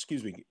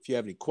if you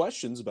have any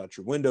questions about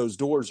your windows,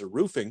 doors, or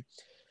roofing,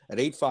 at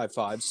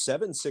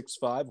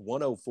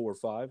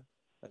 855-765-1045.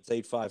 That's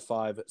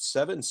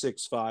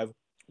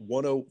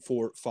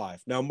 855-765-1045.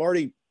 Now,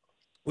 Marty,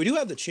 we do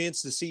have the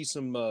chance to see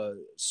some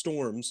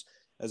storms.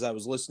 As I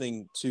was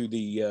listening to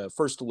the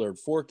First Alert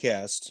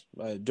forecast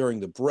during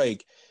the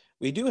break,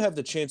 we do have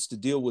the chance to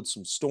deal with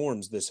some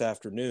storms this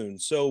afternoon.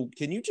 So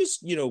can you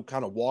just,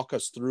 kind of walk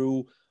us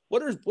through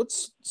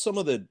what's some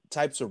of the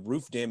types of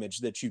roof damage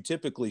that you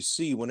typically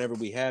see whenever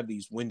we have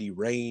these windy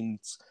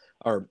rains,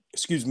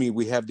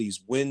 we have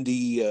these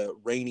windy,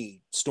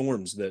 rainy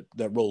storms that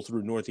roll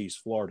through Northeast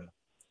Florida?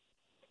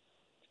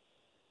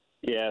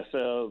 Yeah,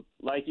 so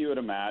like you would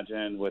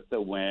imagine with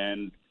the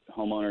wind,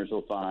 homeowners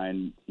will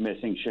find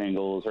missing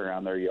shingles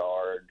around their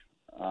yard,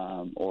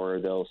 or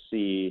they'll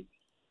see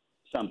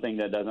something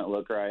that doesn't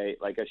look right,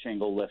 like a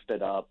shingle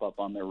lifted up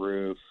on the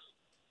roof,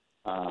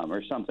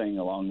 or something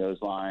along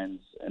those lines.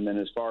 And then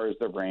as far as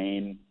the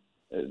rain,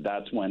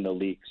 that's when the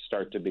leaks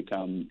start to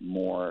become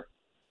more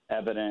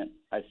evident.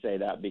 I say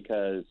that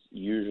because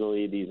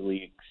usually these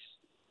leaks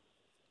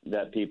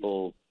that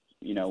people,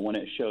 when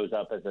it shows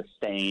up as a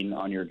stain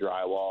on your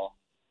drywall,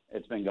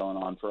 it's been going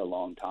on for a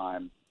long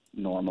time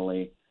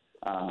normally.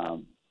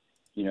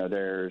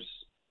 There's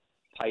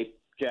pipe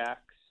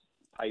jacks,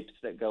 pipes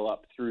that go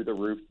up through the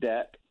roof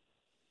deck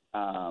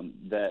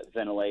that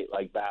ventilate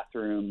like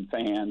bathroom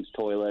fans,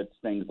 toilets,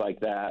 things like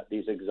that.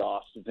 These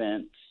exhaust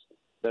vents,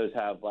 those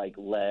have like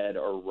lead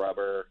or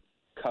rubber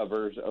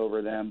covers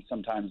over them.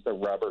 Sometimes the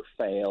rubber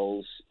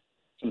fails.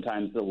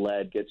 Sometimes the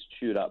lead gets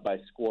chewed up by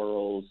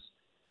squirrels.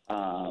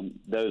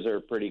 Those are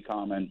pretty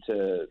common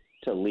to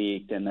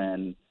leak. And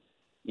then,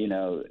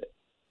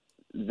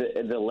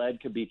 the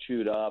lead could be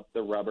chewed up.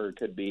 The rubber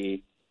could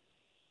be,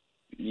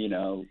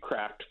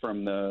 cracked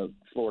from the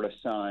Florida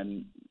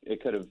sun.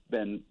 It could have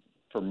been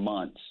for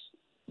months.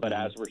 But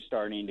as we're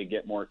starting to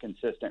get more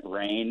consistent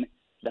rain,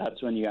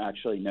 that's when you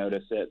actually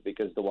notice it,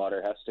 because the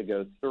water has to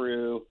go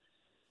through,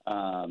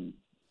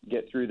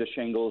 get through the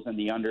shingles and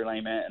the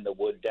underlayment and the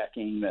wood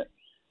decking that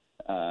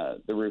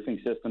the roofing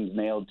system's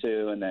nailed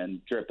to, and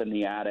then drip in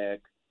the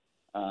attic,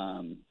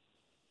 and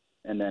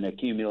then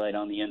accumulate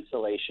on the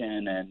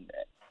insulation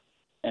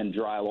and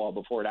drywall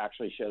before it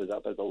actually shows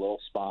up as a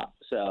little spot.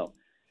 So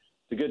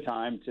it's a good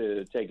time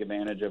to take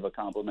advantage of a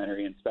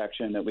complimentary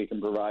inspection that we can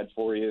provide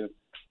for you,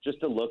 just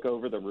to look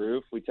over the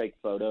roof. We take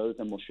photos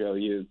and we'll show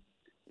you,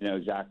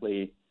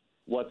 exactly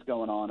what's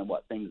going on and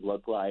what things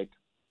look like.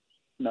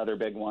 Another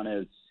big one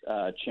is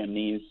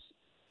chimneys.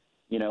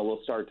 Will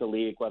start to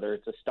leak, whether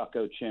it's a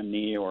stucco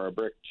chimney or a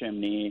brick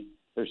chimney.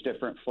 There's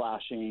different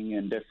flashing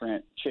and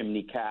different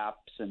chimney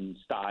caps and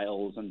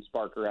styles and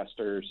spark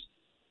arresters.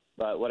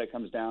 But what it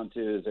comes down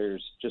to is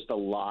there's just a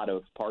lot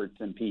of parts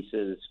and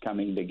pieces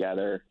coming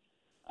together.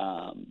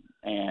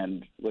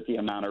 And with the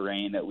amount of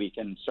rain that we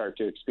can start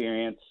to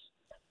experience,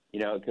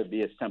 it could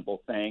be a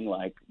simple thing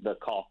like the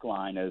caulk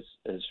line has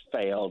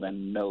failed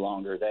and no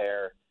longer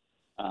there.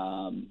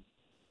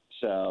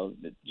 So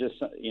just,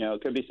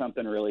 it could be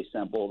something really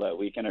simple that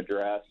we can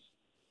address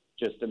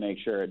just to make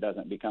sure it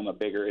doesn't become a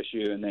bigger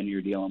issue, and then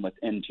you're dealing with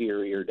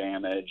interior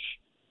damage.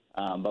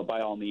 But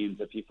by all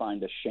means, if you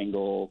find a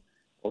shingle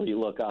or you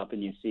look up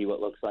and you see what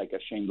looks like a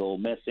shingle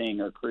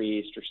missing or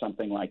creased or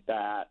something like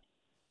that,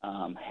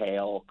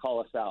 hail,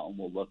 call us out and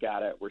we'll look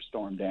at it. We're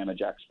storm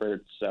damage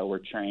experts, so we're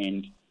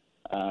trained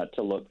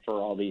to look for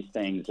all these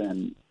things.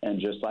 And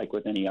just like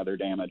with any other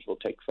damage, we'll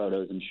take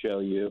photos and show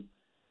you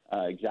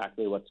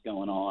exactly what's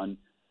going on.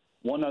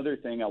 One other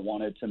thing I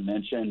wanted to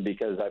mention,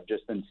 because I've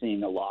just been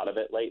seeing a lot of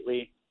it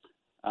lately,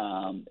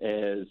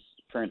 is,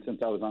 for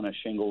instance, I was on a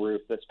shingle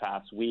roof this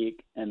past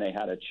week and they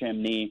had a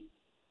chimney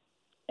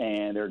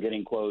and they're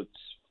getting quotes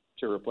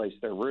to replace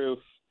their roof.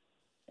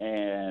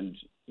 And,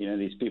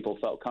 these people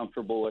felt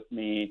comfortable with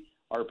me.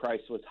 Our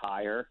price was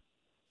higher.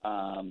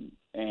 And,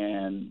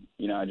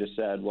 I just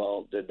said,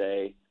 well, did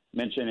they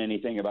mention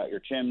anything about your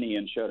chimney,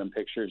 and showed them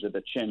pictures of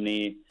the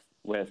chimney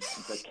with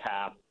the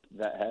cap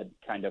that had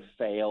kind of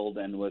failed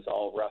and was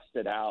all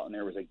rusted out. And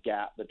there was a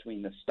gap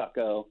between the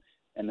stucco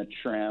and the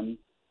trim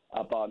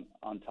up on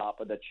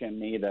top of the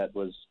chimney that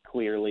was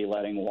clearly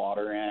letting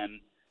water in.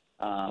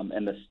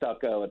 And the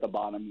stucco at the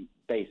bottom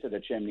base of the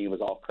chimney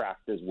was all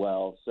cracked as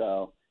well.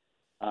 So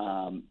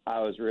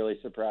I was really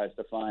surprised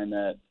to find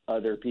that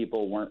other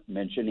people weren't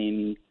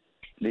mentioning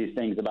these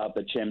things about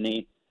the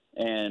chimney.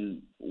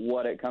 And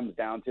what it comes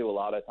down to a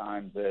lot of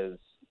times is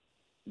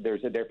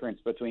there's a difference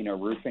between a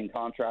roofing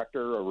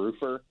contractor, a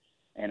roofer,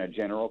 and a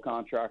general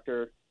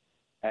contractor.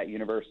 At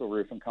Universal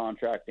Roof and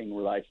Contracting,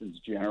 we're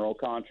licensed general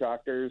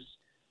contractors.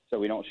 So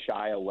we don't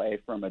shy away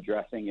from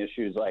addressing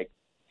issues like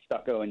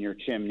stucco in your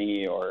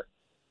chimney or,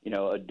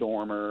 a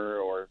dormer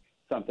or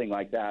something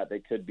like that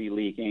could be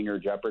leaking or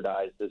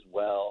jeopardized as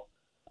well.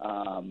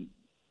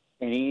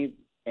 Any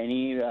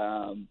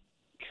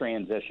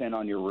transition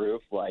on your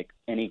roof, like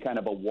any kind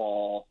of a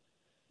wall,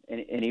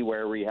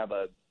 anywhere where you have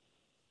a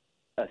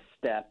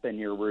step in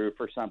your roof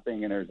or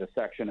something, and there's a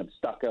section of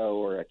stucco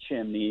or a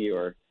chimney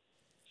or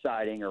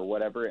siding or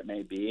whatever it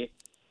may be,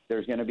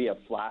 there's going to be a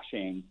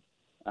flashing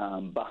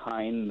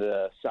behind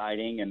the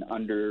siding and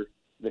under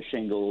the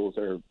shingles,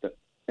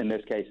 in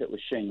this case it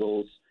was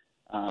shingles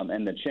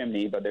and the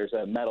chimney, but there's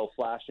a metal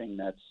flashing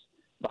that's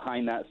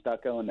behind that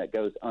stucco and that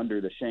goes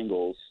under the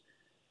shingles.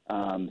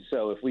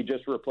 So if we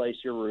just replace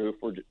your roof,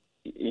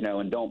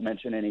 and don't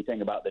mention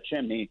anything about the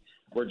chimney,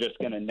 we're just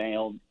going to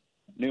nail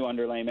new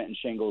underlayment and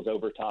shingles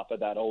over top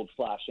of that old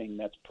flashing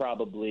that's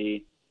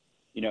probably,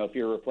 if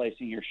you're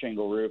replacing your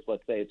shingle roof,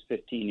 let's say it's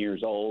 15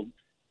 years old,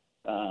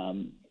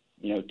 10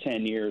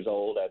 years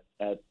old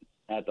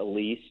at the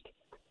least.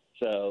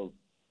 So,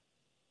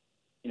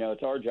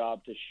 it's our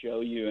job to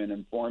show you and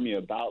inform you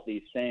about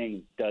these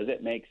things. Does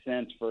it make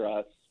sense for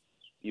us?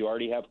 You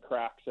already have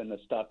cracks in the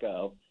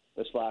stucco.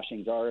 This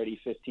flashing's already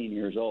 15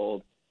 years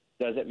old.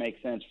 Does it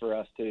make sense for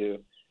us to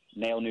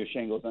nail new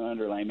shingles and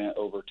underlayment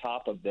over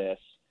top of this?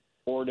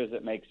 Or does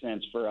it make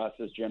sense for us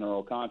as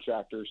general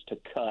contractors to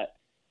cut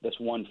this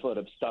 1 foot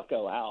of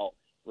stucco out,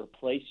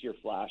 replace your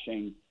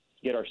flashing,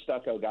 get our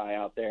stucco guy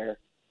out there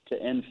to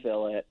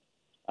infill it,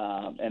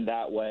 and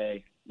that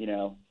way,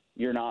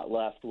 you're not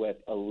left with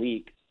a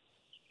leak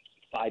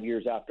 5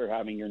 years after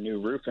having your new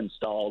roof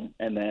installed,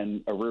 and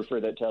then a roofer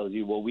that tells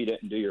you, well, we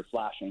didn't do your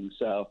flashing,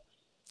 so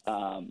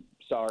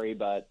sorry,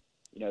 but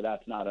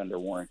that's not under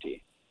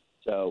warranty.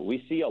 So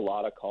we see a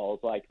lot of calls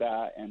like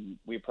that, and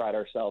we pride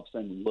ourselves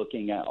in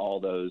looking at all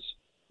those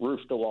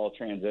roof-to-wall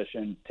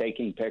transitions,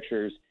 taking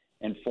pictures,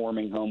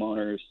 informing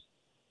homeowners.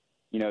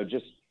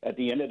 Just at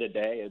the end of the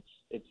day,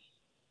 it's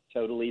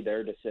totally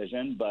their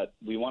decision, but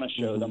we want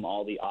to show them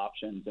all the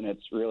options, and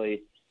it's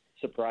really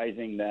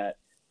surprising that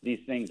these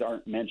things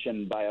aren't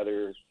mentioned by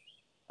other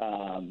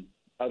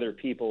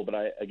people. But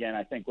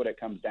I think what it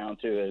comes down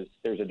to is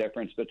there's a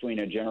difference between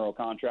a general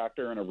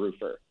contractor and a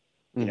roofer.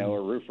 A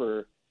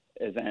roofer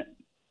isn't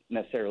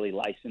necessarily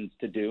licensed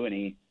to do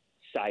any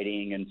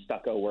siding and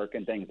stucco work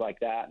and things like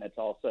that. And it's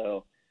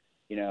also,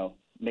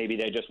 maybe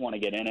they just want to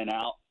get in and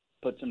out,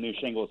 put some new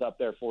shingles up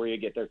there for you,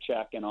 get their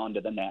check, and on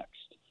to the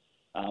next.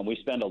 We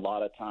spend a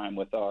lot of time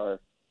with our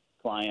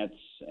clients,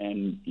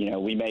 and,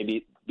 we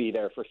may be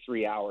there for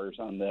 3 hours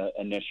on the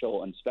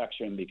initial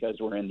inspection because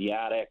we're in the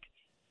attic,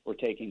 we're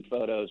taking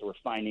photos, we're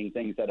finding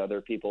things that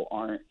other people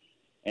aren't.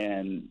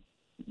 And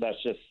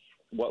that's just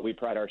what we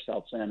pride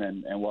ourselves in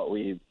and what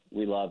we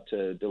love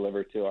to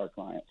deliver to our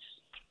clients.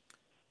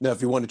 Now,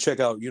 if you want to check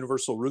out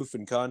Universal Roof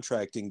and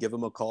Contracting, give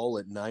them a call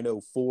at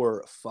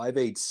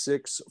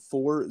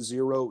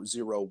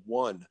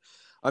 904-586-4001.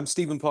 I'm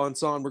Stephen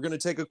Ponson. We're going to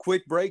take a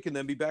quick break and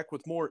then be back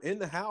with more In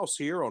the House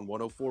here on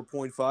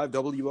 104.5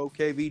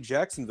 WOKV,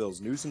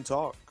 Jacksonville's News and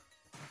Talk.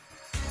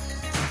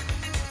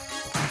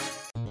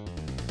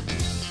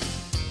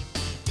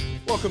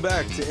 Welcome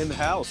back to In the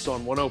House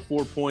on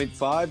 104.5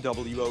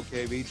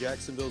 WOKV,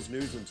 Jacksonville's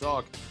News and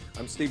Talk.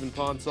 I'm Stephen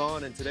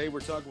Ponson, and today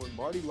we're talking with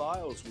Marty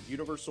Lyles with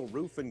Universal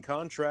Roof and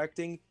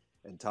Contracting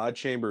and Todd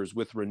Chambers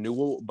with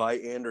Renewal by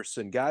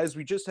Anderson. Guys,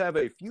 we just have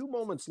a few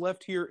moments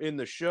left here in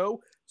the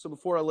show. So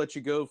before I let you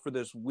go for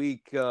this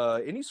week,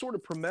 any sort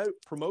of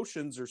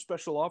promotions or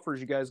special offers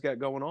you guys got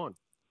going on?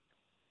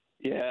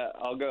 Yeah,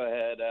 I'll go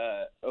ahead.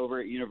 Over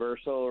at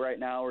Universal right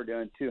now, we're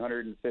doing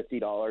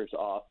 $250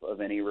 off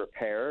of any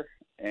repair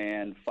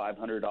and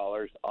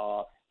 $500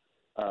 off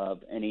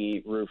of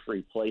any roof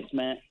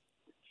replacement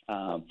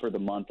for the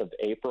month of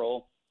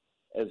April,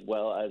 as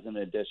well as an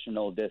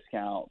additional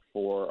discount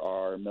for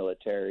our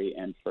military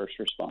and first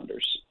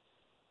responders.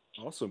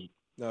 Awesome.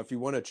 Now, if you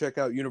want to check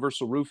out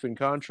Universal Roof and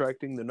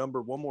Contracting, the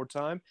number one more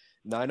time,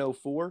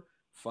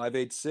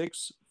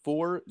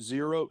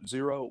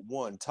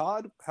 904-586-4001.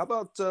 Todd, how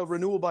about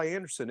Renewal by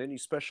Anderson? Any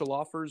special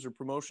offers or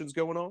promotions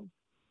going on?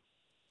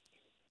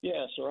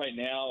 Yeah, so right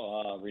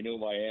now, Renewal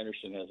by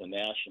Anderson has a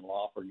national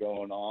offer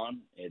going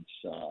on. It's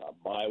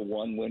buy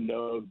one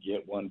window,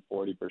 get one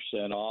 40%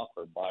 off,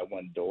 or buy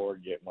one door,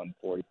 get one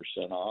 40%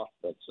 off.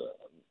 That's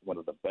one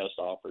of the best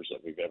offers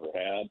that we've ever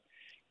had.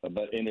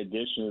 But in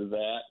addition to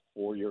that,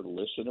 for your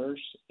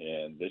listeners,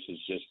 and this is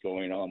just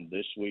going on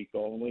this week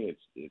only,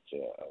 it's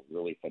a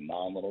really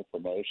phenomenal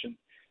promotion.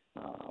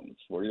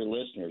 It's for your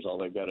listeners. All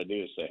they've got to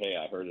do is say, hey,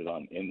 I heard it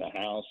on In the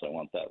House. I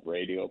want that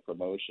radio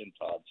promotion.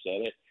 Todd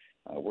said it.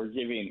 We're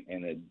giving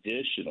an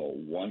additional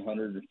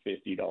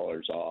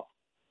 $150 off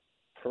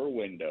per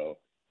window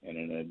and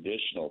an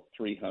additional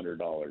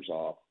 $300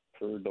 off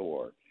per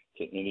door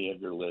to any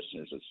of your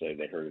listeners that say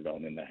they heard it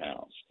on In the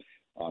House.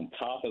 On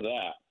top of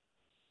that,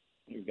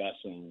 we've got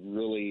some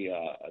really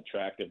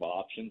attractive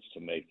options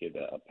to make it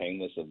a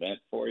painless event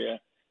for you.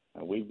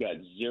 We've got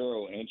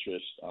zero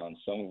interest on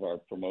some of our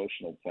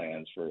promotional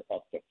plans for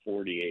up to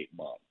 48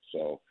 months.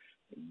 So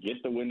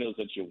get the windows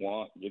that you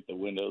want, get the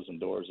windows and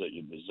doors that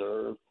you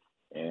deserve,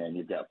 and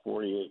you've got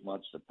 48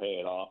 months to pay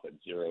it off at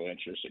zero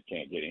interest. It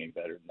can't get any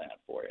better than that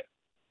for you.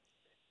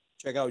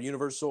 Check out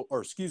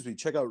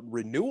check out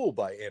Renewal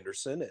by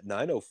Anderson at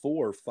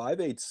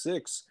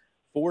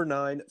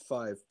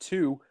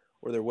 904-586-4952,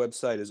 or their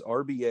website is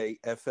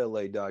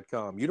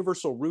rbafla.com.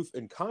 Universal Roof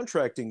and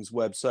Contracting's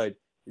website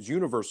is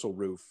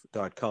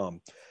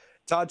universalroof.com.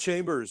 Todd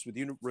Chambers with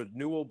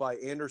Renewal by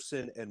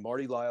Anderson and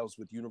Marty Lyles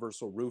with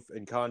Universal Roof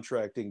and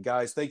Contracting.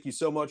 Guys, thank you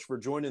so much for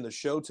joining the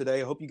show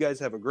today. I hope you guys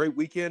have a great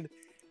weekend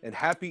and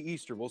happy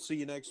Easter. We'll see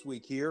you next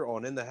week here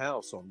on In the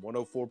House on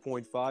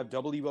 104.5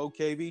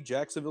 WOKV,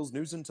 Jacksonville's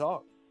News and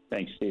Talk.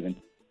 Thanks, Stephen.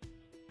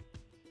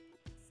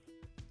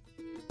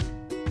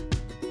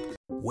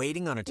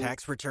 Waiting on a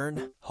tax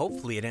return?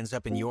 Hopefully it ends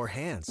up in your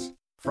hands.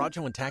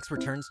 Fraudulent tax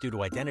returns due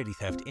to identity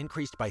theft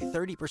increased by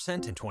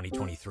 30% in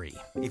 2023.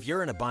 If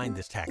you're in a bind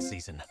this tax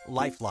season,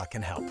 LifeLock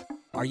can help.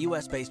 Our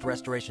U.S.-based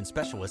restoration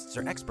specialists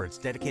are experts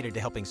dedicated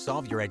to helping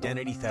solve your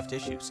identity theft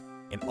issues.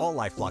 And all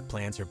LifeLock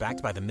plans are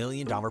backed by the $1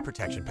 Million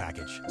Protection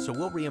Package. So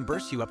we'll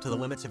reimburse you up to the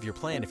limits of your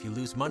plan if you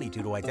lose money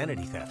due to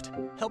identity theft.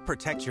 Help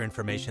protect your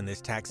information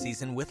this tax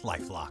season with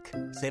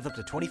LifeLock. Save up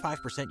to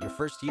 25% your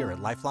first year at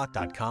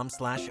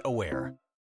LifeLock.com/aware.